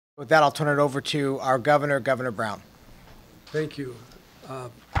With that, I'll turn it over to our governor, Governor Brown. Thank you. I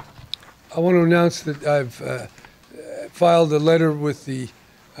want to announce that I've filed a letter with the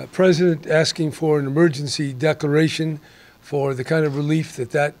President asking for an emergency declaration for the kind of relief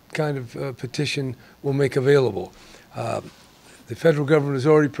that kind of petition will make available. The federal government is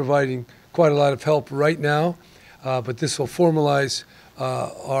already providing quite a lot of help right now, but this will formalize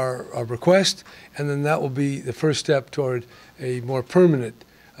our request, and then that will be the first step toward a more permanent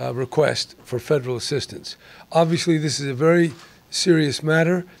request for federal assistance. Obviously, this is a very serious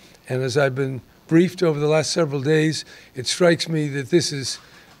matter, and as I've been briefed over the last several days, it strikes me that this is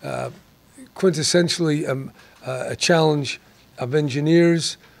quintessentially a challenge of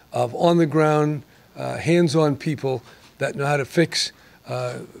engineers, of on-the-ground, hands-on people that know how to fix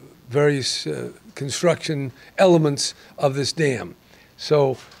various construction elements of this dam.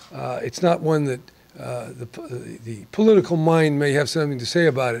 So it's not one that the political mind may have something to say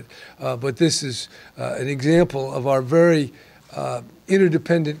about it, but this is an example of our very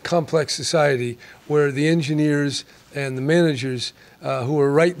interdependent, complex society where the engineers and the managers who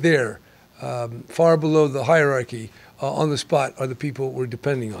are right there, far below the hierarchy, on the spot, are the people we're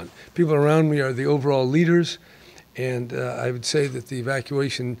depending on. People around me are the overall leaders, and I would say that the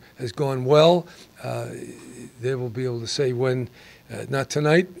evacuation has gone well. They will be able to say when, not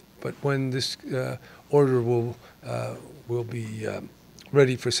tonight, but when this order will be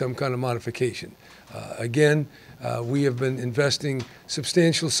ready for some kind of modification. Again, we have been investing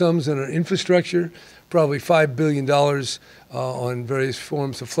substantial sums in our infrastructure, probably $5 billion on various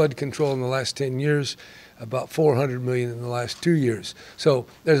forms of flood control in the last 10 years, about $400 million in the last 2 years. So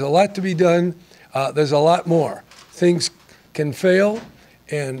there's a lot to be done. There's a lot more. Things can fail,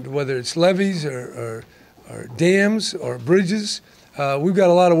 and whether it's levees or dams or bridges, we've got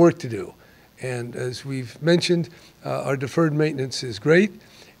a lot of work to do. And as we've mentioned, our deferred maintenance is great,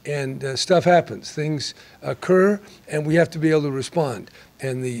 and stuff happens. Things occur, and we have to be able to respond.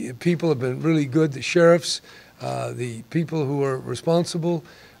 And the people have been really good, the sheriffs, the people who are responsible,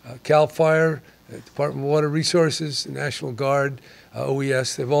 CAL FIRE, Department of Water Resources, the National Guard,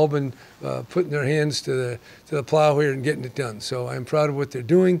 OES, they've all been putting their hands to the plow here and getting it done. So I'm proud of what they're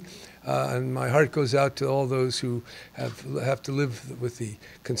doing. And my heart goes out to all those who have to live with the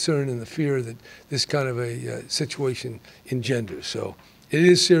concern and the fear that this kind of a situation engenders. So it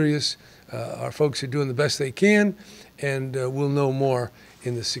is serious. Our folks are doing the best they can, and we'll know more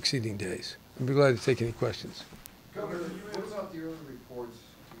in the succeeding days. I'd be glad to take any questions. Governor, what about the early reports?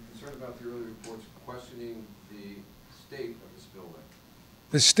 Are you concerned about the early reports questioning the state of the spillway?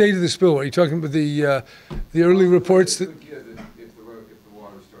 The state of the spillway. Are you talking about the early reports that?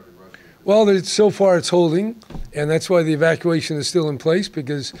 Well, so far it's holding, and that's why the evacuation is still in place,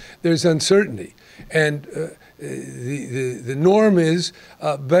 because there's uncertainty. And the norm is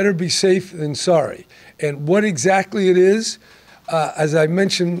better be safe than sorry. And what exactly it is, as I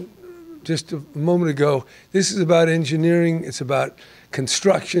mentioned just a moment ago, this is about engineering, it's about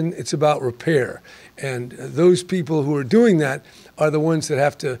construction, it's about repair. And those people who are doing that are the ones that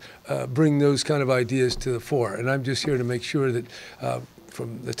have to bring those kind of ideas to the fore. And I'm just here to make sure that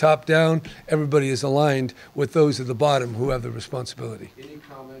from the top down, everybody is aligned with those at the bottom who have the responsibility. Any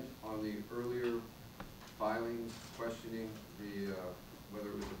comment on the earlier filings questioning whether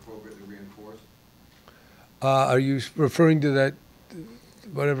it was appropriately reinforced? Are you referring to that,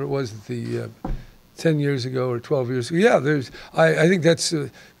 whatever it was, the 10 years ago or 12 years ago? Yeah, I think that's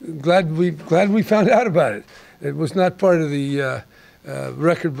glad we found out about it. It was not part of the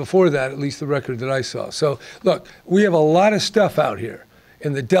record before that, at least the record that I saw. So look, we have a lot of stuff out here.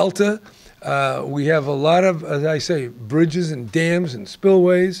 In the Delta, we have a lot of, as I say, bridges and dams and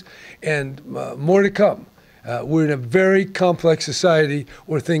spillways, and more to come. We're in a very complex society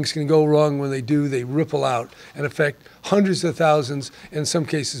where things can go wrong. When they do, they ripple out and affect hundreds of thousands, in some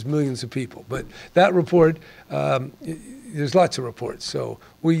cases millions of people. But that report, there's lots of reports. So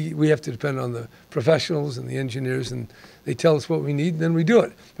we have to depend on the professionals and the engineers, and they tell us what we need, and then we do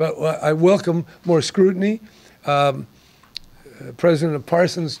it. But I welcome more scrutiny. President of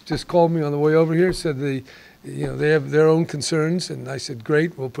Parsons just called me on the way over here, said they have their own concerns, and I said,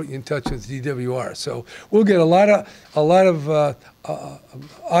 great, we'll put you in touch with DWR. So we'll get a lot of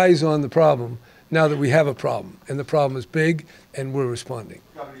eyes on the problem now that we have a problem, and the problem is big, and we're responding.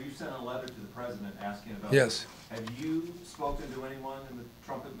 Governor, you sent a letter to the president asking about yes. This. Have you spoken to anyone in the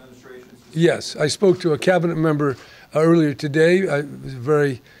Trump administration? Yes, I spoke to a cabinet member earlier today. I was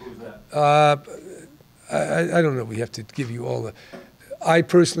very. Who was that? I don't know. We have to give you all the. I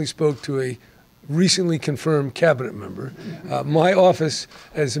personally spoke to a recently confirmed cabinet member. My office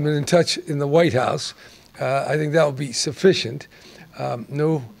has been in touch in the White House. I think that will be sufficient.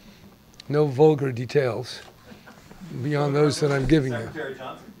 No No vulgar details beyond those that I'm giving you. Secretary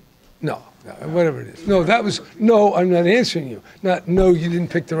Johnson? No, no, whatever it is. No, that was, no, I'm not answering you. Not, no, you didn't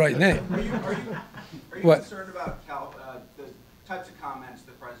pick the right name. Are you What? concerned about the types of comments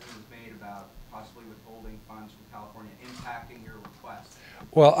the president has made about possibly withholding funds from California impacting your request?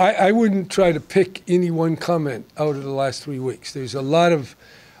 Well, I wouldn't try to pick any one comment out of the last 3 weeks. There's a lot of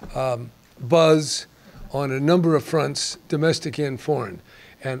buzz on a number of fronts, domestic and foreign.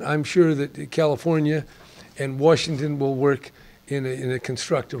 And I'm sure that California and Washington will work in a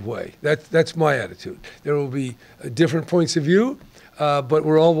constructive way. That's my attitude. There will be different points of view, but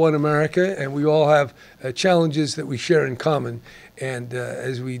we're all one America, and we all have challenges that we share in common. And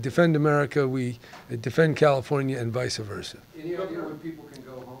as we defend America, we defend California and vice versa. Any idea when people can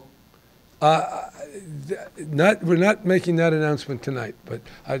go home? We're not making that announcement tonight, but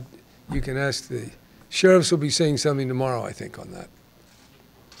you can ask the sheriffs will be saying something tomorrow, I think, on that.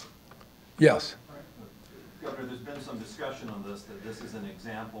 Yes. Governor, there's been some discussion on this, that this is an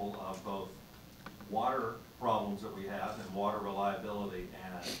example of both water problems that we have and water reliability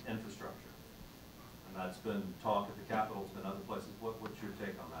and infrastructure. And that's been talk at the Capitol, it's been other places. What's your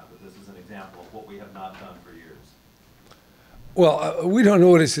take on that? That this is an example of what we have not done for years? Well, we don't know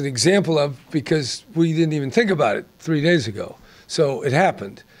what it's an example of because we didn't even think about it 3 days ago. So it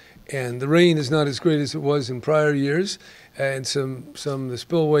happened. And the rain is not as great as it was in prior years. And the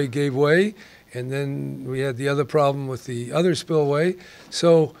spillway gave way. And then we had the other problem with the other spillway.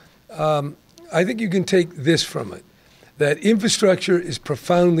 So I think you can take this from it, that infrastructure is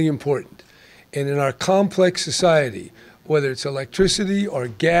profoundly important. And in our complex society, whether it's electricity or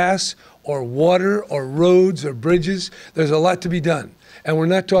gas or water or roads or bridges, there's a lot to be done. And we're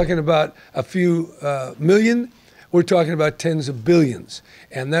not talking about a few million, we're talking about tens of billions.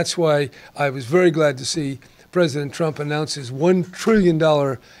 And that's why I was very glad to see President Trump announce his $1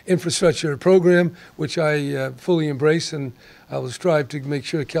 trillion infrastructure program, which I fully embrace, and I will strive to make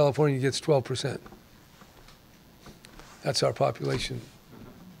sure California gets 12%. That's our population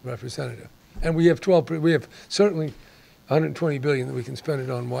representative. And we have certainly $120 billion that we can spend it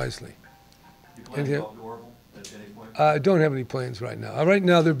on wisely. You plan to go up to Oroville at any point? I don't have any plans right now. Right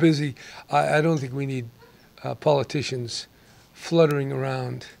now they're busy. I don't think we need politicians fluttering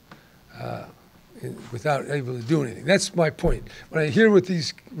around without able to do anything. That's my point. When I hear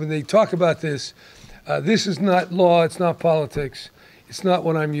when they talk about this, this is not law, it's not politics, it's not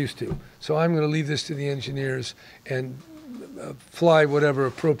what I'm used to. So I'm going to leave this to the engineers and fly whatever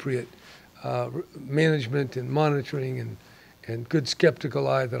appropriate management and monitoring and good skeptical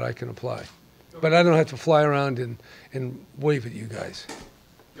eye that I can apply. But I don't have to fly around and wave at you guys.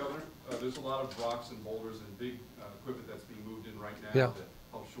 Governor, there's a lot of rocks and boulders and big equipment that's being moved in right now Yeah. that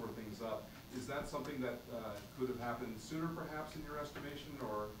help shore things up. Is that something that could have happened sooner, perhaps, in your estimation,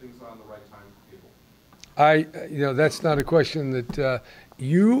 or things on the right timetable? That's not a question that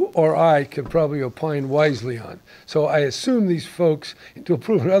you or I could probably opine wisely on. So I assume these folks, until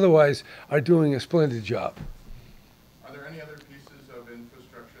proven otherwise, are doing a splendid job. Are there any other pieces of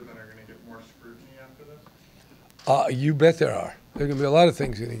infrastructure that are going to get more scrutiny after this? You bet there are. There are going to be a lot of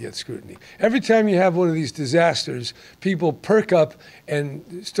things going to get scrutiny. Every time you have one of these disasters, people perk up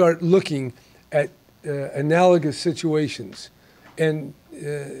and start looking at analogous situations and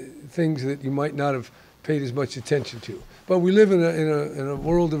things that you might not have paid as much attention to. But we live in a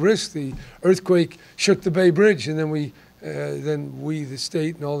world of risk. The earthquake shook the Bay Bridge, and then we, the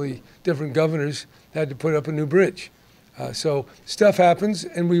state, and all the different governors had to put up a new bridge. So stuff happens,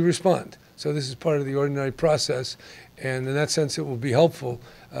 and we respond. So this is part of the ordinary process, and in that sense, it will be helpful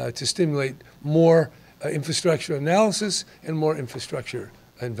to stimulate more infrastructure analysis and more infrastructure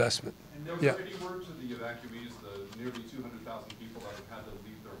investment. And there was Yeah. any word to the evacuees, the nearly 200,000 people that have had to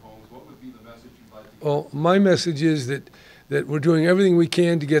leave their homes? What would be the message you'd like to give? Well, my message is that we're doing everything we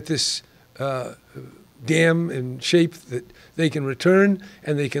can to get this dam in shape that they can return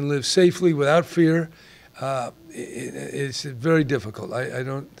and they can live safely without fear. It's very difficult.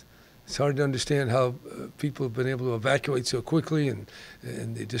 It's hard to understand how people have been able to evacuate so quickly and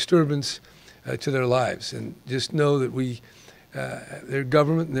the disturbance to their lives. And just know that their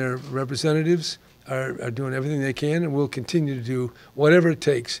government and their representatives are doing everything they can, and will continue to do whatever it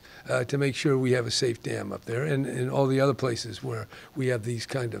takes to make sure we have a safe dam up there and in all the other places where we have these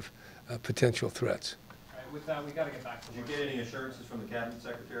kind of potential threats. All right, with that, we got to get back to Did work. you get any assurances from the cabinet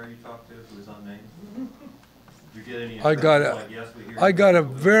secretary you talked to, who was unnamed? Did you get any I got assurances like, yes, we hear I got a you?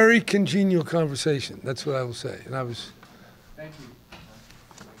 very congenial conversation. That's what I will say, and I was Thank you.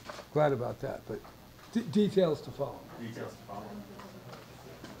 glad about that. But details to follow. Details to follow.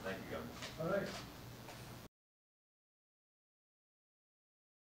 Thank you, Governor. All right.